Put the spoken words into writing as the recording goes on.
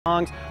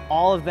songs,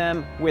 all of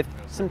them with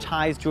some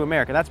ties to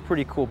America. That's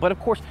pretty cool. But of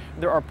course,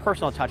 there are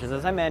personal touches.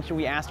 As I mentioned,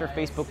 we asked our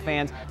Facebook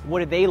fans, what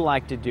do they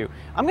like to do?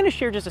 I'm going to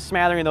share just a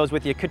smattering of those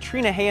with you.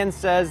 Katrina Hand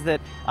says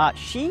that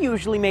she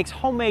usually makes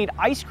homemade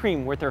ice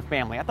cream with her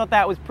family. I thought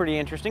that was pretty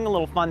interesting, a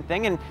little fun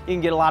thing, and you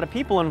can get a lot of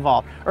people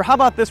involved. Or how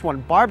about this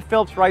one? Barb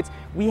Phillips writes,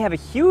 we have a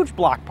huge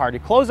block party,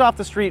 clothes off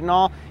the street and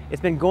all.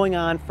 It's been going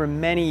on for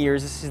many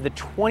years. This is the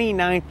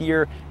 29th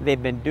year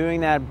they've been doing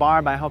that.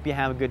 Barb, I hope you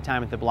have a good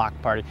time at the block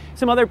party.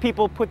 Some other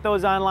people put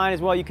those online as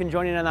well. You can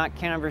join in on that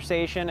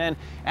conversation. And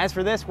as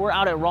for this, we're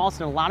out at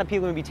Ralston. A lot of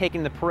people will be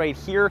taking the parade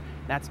here.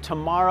 That's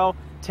tomorrow.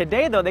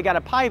 Today, though, they got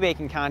a pie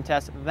baking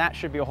contest. That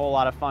should be a whole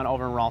lot of fun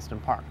over in Ralston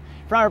Park.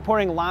 For now,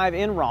 reporting live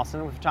in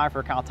Ralston with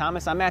photographer Kyle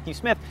Thomas, I'm Matthew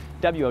Smith,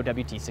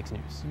 WOWT 6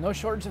 News. No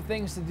shortage of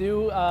things to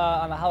do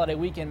on the holiday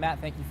weekend. Matt,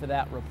 thank you for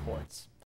that report.